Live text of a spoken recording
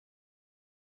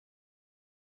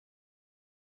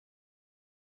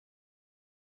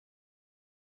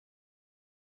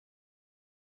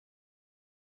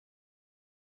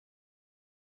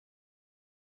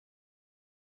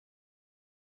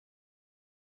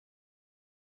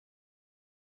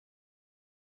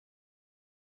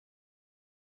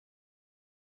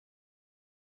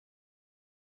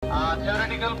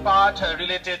Theoretical part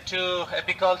related to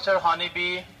apiculture,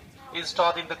 honeybee is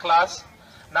taught in the class.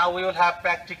 Now we will have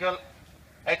practical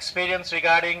experience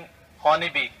regarding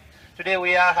honeybee. Today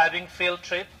we are having field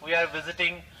trip. We are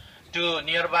visiting to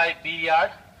nearby bee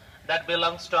yard that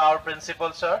belongs to our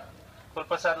principal sir,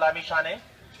 Kulprasad Lamishane,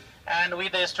 and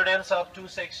with the students of two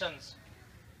sections.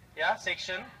 Yeah,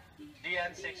 section D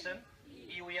and section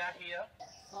E we are here.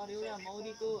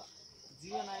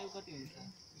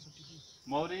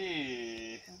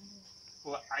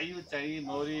 मौरीको आयु चाहिँ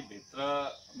मौरीभित्र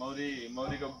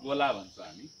मौरीको गोला भन्छौँ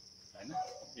हामी हैन,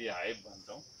 bee hive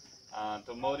भन्छौँ।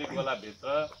 त्यो मौरी गोलाभित्र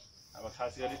अब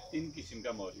खास गरी 3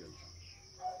 किसिमका मौरी हुन्छ।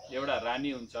 एउटा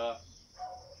रानी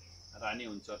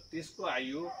हुन्छ, त्यसको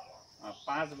आयु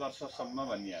 5 वर्षसम्म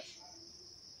भनिया छ।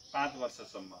 5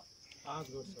 वर्षसम्म,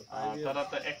 तर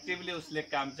त एक्टिभली उसले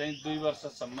काम चाहिँ 2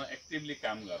 वर्षसम्म एक्टिभली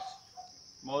काम गर्छ।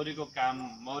 मौरीको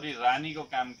काम, मौरी रानीको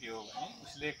काम के हो भने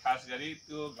उसले खास गरी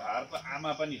त्यो घरको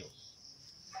आमा पनि हो।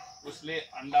 उसले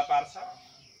अंडा पार्छ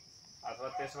अथवा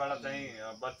त्यसबाट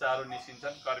चाहिँ बच्चाहरू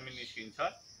निस्किन्छन्, कर्मी निस्किन्छ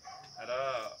र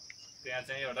त्यहाँ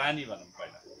चाहिँ एउटा रानी भनौँ,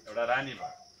 पहिला एउटा रानी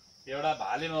भयो। एउटा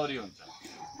भाले मौरी हुन्छ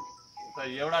त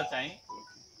एउटा चाहिँ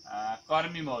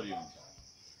कर्मी मौरी हुन्छ।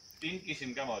 3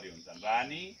 किसिमका मौरी हुन्छन्,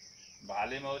 रानी,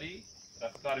 भाले मौरी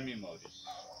र कर्मी मौरी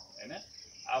हैन।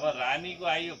 अब रानीको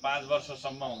आयु 5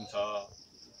 वर्षसम्म हुन्छ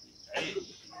है,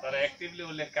 तर एक्टिभली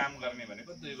उसले काम गर्ने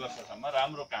भनेको 2 वर्षसम्म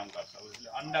राम्रो काम गर्छ। उसले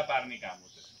अंडा पार्ने काम हो,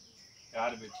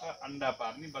 घरभित्र अंडा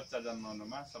पार्ने, बच्चा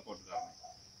जन्माउनमा सपोर्ट गर्ने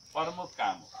प्रमुख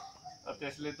काम हो। र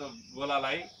त्यसले त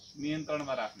गोलालाई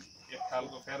नियन्त्रणमा राख्ने एक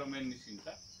खालको फेरोमोन निस्किन्छ,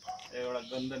 एउटा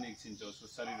गन्ध निस्किन्छ उसको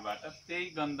शरीरबाट। त्यही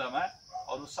गन्धमा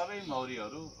अरू सबै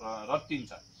मौरीहरू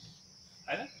रत्तिन्छन्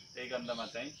हैन। त्यही गन्धमा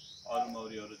चाहिँ अरू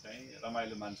मौरीहरू चाहिँ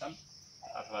रमाइलो मान्छन्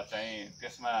अथवा चाहिँ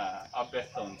त्यसमा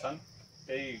अभ्यस्त हुन्छन्।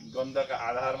 त्यही गन्धका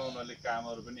आधारमा उनीहरूले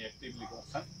कामहरू पनि एक्टिभली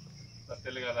गर्छन् र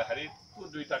त्यसले गर्दाखेरि त्यो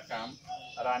दुईटा काम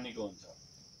रानीको हुन्छ।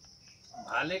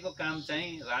 भालेको काम चाहिँ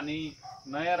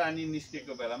नयाँ रानी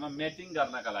निस्केको बेलामा मेटिङ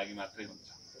गर्नका लागि मात्रै हुन्छ।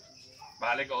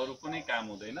 भालेको अरू कुनै काम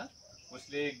हुँदैन।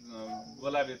 उसले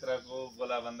गोलाभित्रको,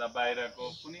 गोलाभन्दा बाहिरको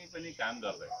कुनै पनि काम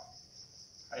गर्दैन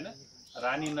हैन।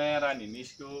 नयाँ रानी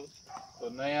निस्क्यो, त्यो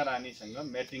नयाँ रानीसँग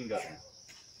मेटिङ गर्ने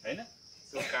हैन,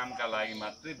 त्यो कामका लागि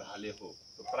मात्रै भाले हो।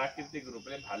 त्यो प्राकृतिक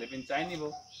रूपले भाले पनि चाहिने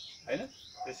भयो हैन।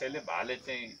 त्यसैले भाले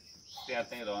चाहिँ त्यहाँ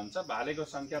चाहिँ रहन्छ। भालेको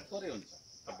संख्या थोरै हुन्छ।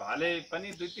 भाले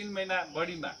पनि 2-3 महिना,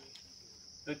 बढीमा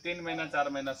 2-3 महिना 4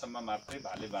 महिनासम्म मात्रै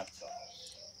भाले बाँच्छ।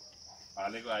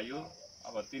 भालेको आयु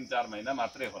अब 3-4 महिना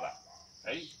मात्रै होला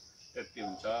है, त्यति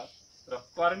हुन्छ। र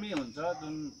कर्मी हुन्छ,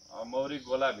 जुन मौरी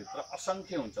गोलाभित्र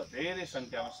असंख्य हुन्छ, धेरै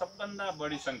संख्यामा, सबभन्दा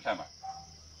बढी संख्यामा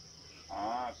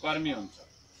कर्मी हुन्छ।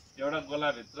 एउटा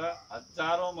गोलाभित्र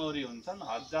हजारौं मौरी हुन्छन्।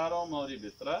 हजारौं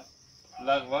मौरीभित्र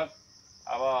लगभग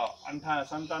अब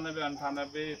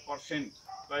 97-98%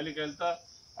 कहिले कहिले त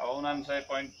अब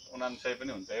 99.99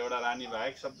 पनि हुन्छ। एउटा रानी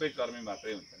बाहेक सबै कर्मी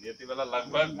मात्रै हुन्छन्। यति बेला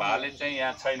लगभग भाले चाहिँ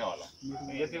यहाँ छैन होला।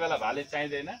 यति बेला भाले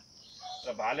चाहिँदैन र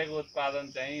भालेको उत्पादन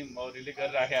चाहिँ मौरीले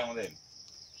गरिराखे हुँदैन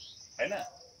हैन।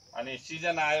 अनि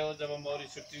सिजन आयो जब मौरी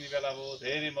छुट्टिने बेला भयो,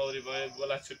 धेरै मौरी भयो,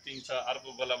 गोला छुट्टिन्छ अर्को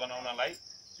गोला बनाउनलाई,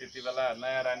 त्यति बेला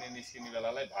नयाँ रानी निस्किने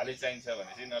बेलालाई भाले चाहिन्छ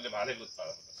भनेपछि यिनीहरूले भालेको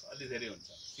उत्पादन गर्छ। अलि धेरै हुन्छ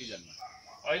सिजनमा।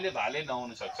 अहिले भाले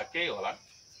नहुन सक्छ, केही होला,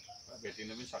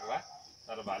 भेटिन पनि सक्ला,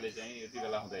 तर भाले चाहिँ यति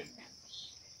बेला हुँदैन।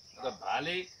 र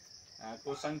भालेको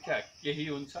संख्या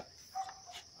केही हुन्छ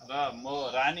र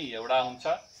रानी एउटा हुन्छ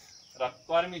र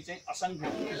कर्मी चाहिँ असंख्य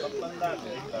हुन्छ। सबभन्दा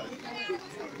धेरै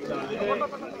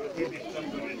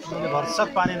मैले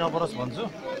भरसक पानी नपरोस् भन्छु।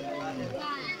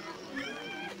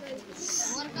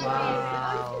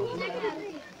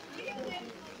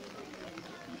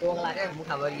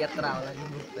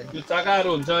 यो चकाहरू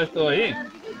हुन्छ यस्तो है।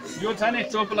 यो छ नि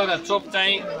चोप चोप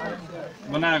चाहिँ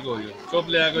बनाएको हो। यो चोप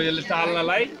ल्याएको, यसले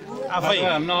टाल्नलाई आफै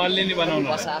नहल्लिने बनाउनु।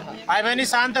 भाइ बहिनी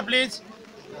शान्त प्लिज।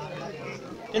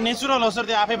 त्यो नेचुरल हो सर,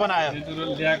 त्यो आफै बनायो। नेचुरल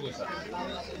ल्याएको छ।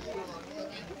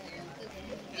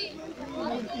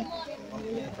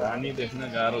 रानी देख्न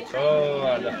गाह्रो छ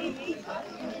आज।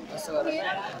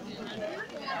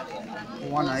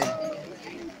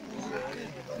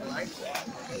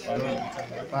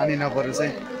 पानी नपरोस् है।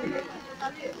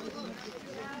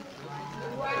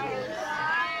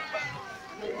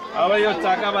 अब यो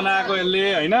चाका बनाएको यसले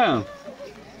हैन।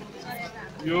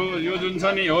 यो जुन छ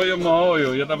नि हो, यो मह हो।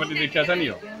 यो यतापट्टि देखिया छ नि,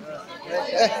 यो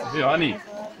हो नि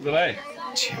भाइ।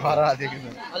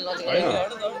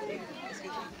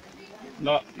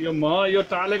 ल यो मह, यो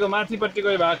टालेको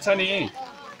माथिपट्टिको भाग छ नि,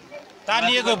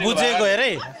 टालिएको बुझेको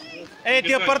हेरे। ए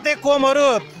त्यो प्रत्येक कोमहरू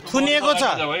थुनिएको छ।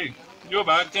 यो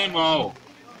भाग चाहिँ मह हो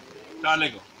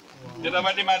टालेको।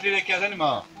 यतापट्टि माथि देखिया छ नि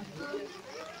मह,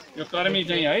 यो कर्मी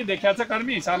चाहिँ है देखिया छ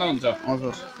कर्मी सानो हुन्छ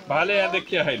हजुर भाले यहाँ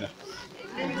देखिया छैन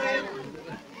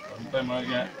म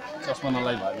यहाँ चस्मा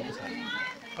नलाइ भयो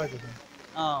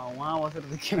वहाँ बसेर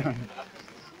देखिएन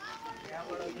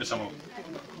त्यसमा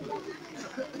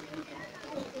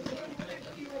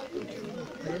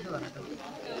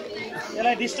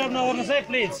यसलाई डिस्टर्ब नगर्नुहोस् है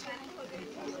प्लिज।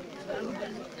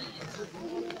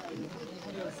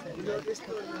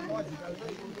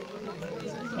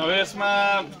 अब यसमा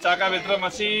चाकाभित्र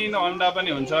मसिनो अन्डा पनि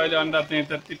हुन्छ। अहिले अन्डा चाहिँ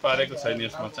त्यति पारेको छैन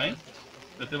यसमा चाहिँ,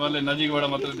 त्यतिबेला नजिकबाट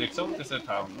मात्रै देख्छौँ, त्यसरी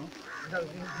थाहा हुनु।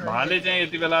 भाले चाहिँ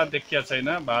यति बेला देखिया छैन,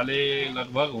 भाले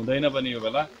लगभग हुँदैन पनि यो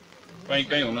बेला, कहीँ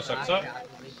कहीँ हुनसक्छ।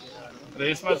 र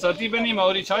यसमा जति पनि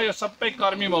मौरी छ यो सबै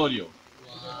कर्मी मौरी हो,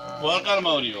 वर्कर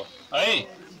मौरी हो है,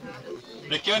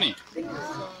 देखियो नि।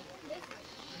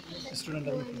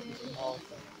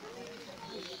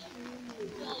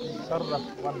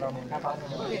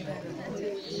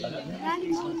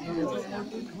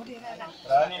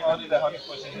 रानी मौरी देखाउने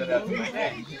कोसिस गरिरहेको छु मैले।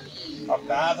 अब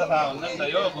कहाँ छ थाहा हुँदैन नि त,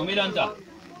 यो घुमिरहन्छ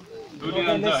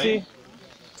डुलिरहन्छ है।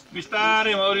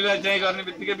 बिस्तारै मौरीलाई चाहिँ गर्ने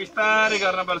बित्तिकै बिस्तारै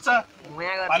गर्नुपर्छ,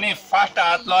 अनि फास्ट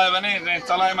हात लगायो भने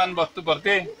चलायमान वस्तु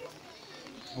प्रति।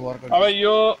 अब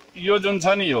यो जुन छ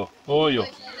नि यो हो,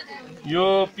 यो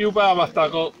प्युपा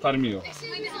अवस्थाको कर्मी हो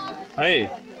है।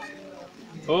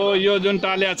 हो यो जुन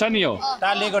टालिया छ नि, यो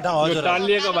टालिएको ठाउँ हजुर,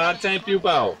 टालिएको भाग चाहिँ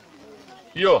प्युपा हो।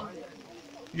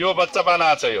 यो बच्चा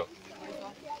पाना छ यो।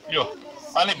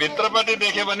 अनि भित्रपट्टि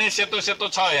देख्यो भने सेतो सेतो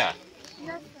छ यहाँ,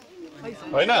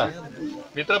 होइन?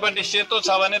 भित्रपट्टि सेतो छ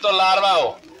भने त्यो लार्वा हो।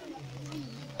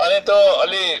 अनि त्यो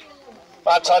अलि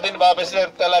 5-6 दिन भएपछि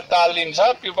त्यसलाई टालिन्छ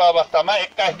प्युपा अवस्थामा।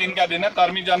 21 दिनका दिन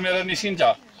कर्मी जन्मेर निस्किन्छ।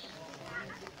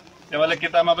 त्यसले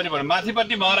किताबमा पनि पढ्यो,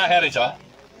 माथिपट्टि म राखेर छ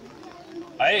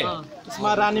है।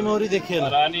 यसमा रानी मौरी देखिएन।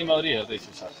 रानी मौरी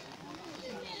हेर्दैछु सर,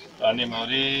 रानी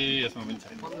मौरी यसमा पनि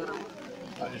छैन।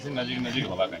 यसै नजिक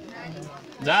होला कहीँ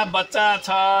जहाँ बच्चा छ,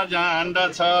 जहाँ अन्डा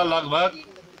छ लगभग।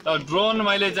 त ड्रोन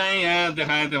मैले चाहिँ यहाँ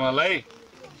देखाएँ तिमीलाई।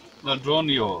 ल ड्रोन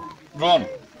यो हो, ड्रोन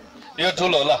यो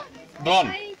ठुलो ल ड्रोन,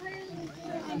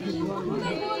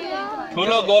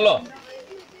 ठुलो गोलो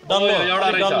एउटा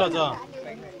रहेछ,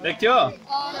 देख्यो?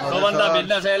 त्योभन्दा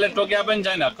भिन्न छ। यसले टोक्या पनि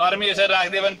छैन। कर्मी यसरी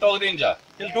राखिदियो भने टोकिदिन्छ।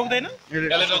 यसले टोक्दैन,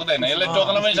 यसले टोक्दैन, यसले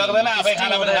टोक्न पनि सक्दैन, आफै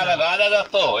खान पनि खाँदैन। राजा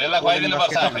जस्तो हो, यसलाई खुवाइदिनु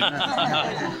पर्छ आफै।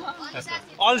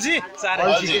 अल्छी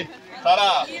अल्छी, तर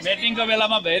मेटिङको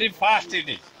बेलामा भेरी फास्ट इट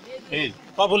इज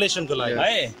पपुलेसनको लागि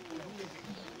है।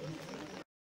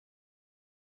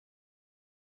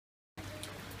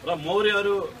 र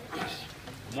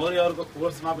मौरीहरूको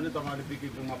कोर्समा पनि तपाईँले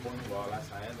विकिपीडियामा पढ्नुभयो होला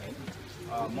सायद है।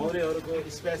 मौरीहरूको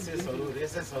स्पेसिसहरू,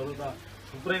 रेसेसहरू त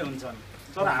थुप्रै हुन्छन्,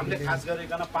 तर हामीले खास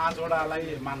गरिकन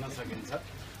 5वटालाई मान्न सकिन्छ।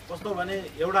 कस्तो भने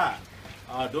एउटा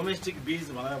डोमेस्टिक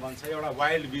बीज भनेर भन्छ, एउटा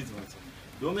वाइल्ड बीज भन्छ।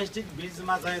 डोमेस्टिक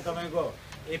बीजमा चाहिँ तपाईँको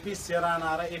एपिस सेराना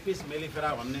र एपिस मेलिफेरा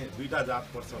भन्ने 2टा जात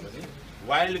पर्छ भने,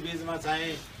 वाइल्ड बीजमा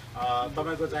चाहिँ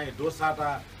तपाईँको चाहिँ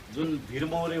डोसाटा जुन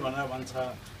भिरमौरी भनेर भन्छ,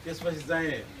 त्यसपछि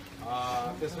चाहिँ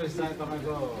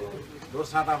तपाईँको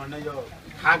डोसाटा भन्ने यो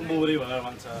खागमौरी भनेर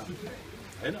भन्छ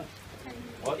होइन।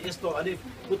 अब यस्तो अलिक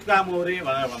कुत्का मौरी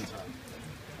भनेर भन्छ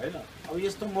होइन। अब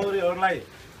यस्तो मौरीहरूलाई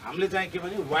हामीले चाहिँ के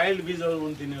भने वाइल्ड बीजहरू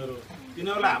हुन्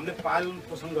तिनीहरूलाई हामीले पालन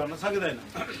पोषण गर्न सकिँदैन।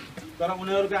 तर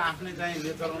उनीहरूको आफ्नै चाहिँ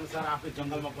नेचर अनुसार आफै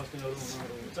जङ्गलमा बस्नेहरू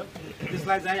उनीहरू हुन्छ।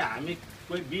 त्यसलाई चाहिँ हामी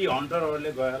कोही बी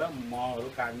हन्टरहरूले गएर महहरू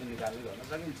काट्ने निकाल्ने गर्न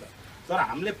सकिन्छ। तर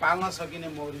हामीले पाल्न सकिने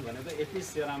मौरी भनेको एपिस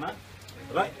सेराना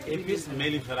र एपिस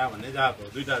मेलिफेरा भन्ने जात हो।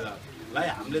 2टा जातलाई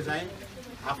हामीले चाहिँ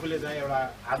आफूले चाहिँ एउटा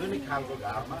आधुनिक खालको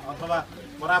घारमा अथवा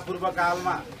परापूर्व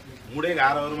कालमा मुडे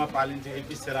घारहरूमा पालिन्छ।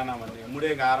 एपिस सेराना भन्ने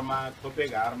मुडे घारमा, खोपे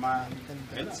घारमा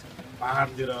होइन,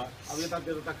 पहाडतिर। अब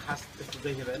यतातिर त खास त्यस्तो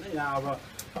देखिँदैन। यहाँ अब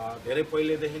धेरै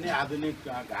पहिलेदेखि नै आधुनिक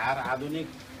घार, आधुनिक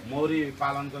मौरी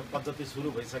पालनको पद्धति सुरु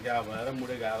भइसक्यो भएर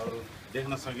मुडे घारहरू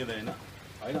देख्न सकिँदैन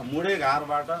होइन। मुडे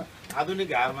घारबाट आधुनिक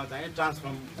घारमा चाहिँ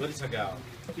ट्रान्सफर्म गरिसक्यो हो।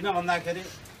 किन भन्दाखेरि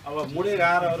अब मुडे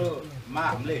घारहरूमा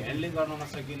हामीले ह्यान्डलिङ गर्न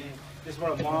नसकिने,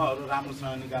 त्यसबाट महहरू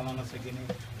राम्रोसँग निकाल्न नसकिने,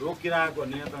 रोग किराको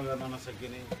नियन्त्रण गर्न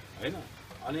नसकिने होइन।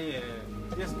 अनि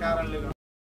त्यस कारणले गर्दा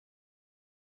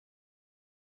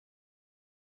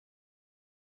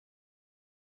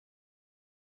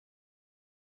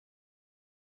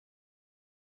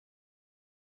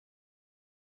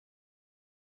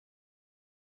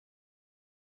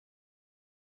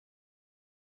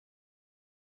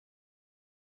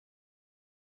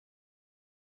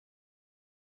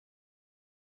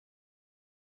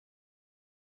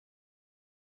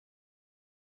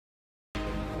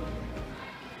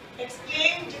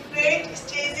explain different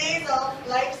stages of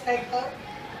life cycle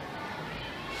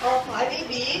of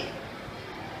honeybee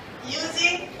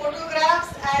using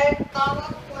photographs and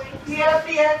PowerPoint.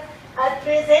 Here, at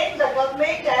present, the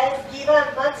government has given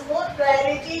much more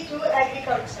priority to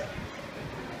agriculture.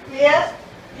 Here,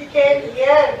 you can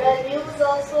hear the news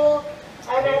also,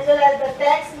 and as well as the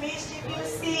tax list. If you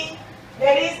see,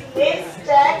 there is less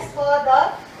tax for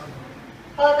the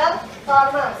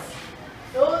farmers,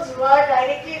 those who are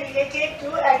directly related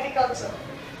to agriculture.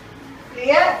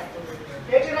 Clear?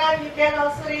 Later on, you can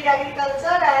also read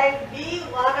agriculture and be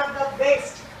one of the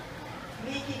best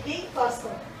beekeeping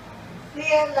person.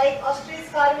 Clear? Like ostrich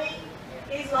farming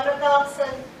is one of the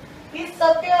options. This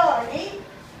Satya honey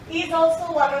is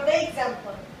also one of the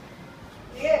example.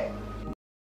 Clear?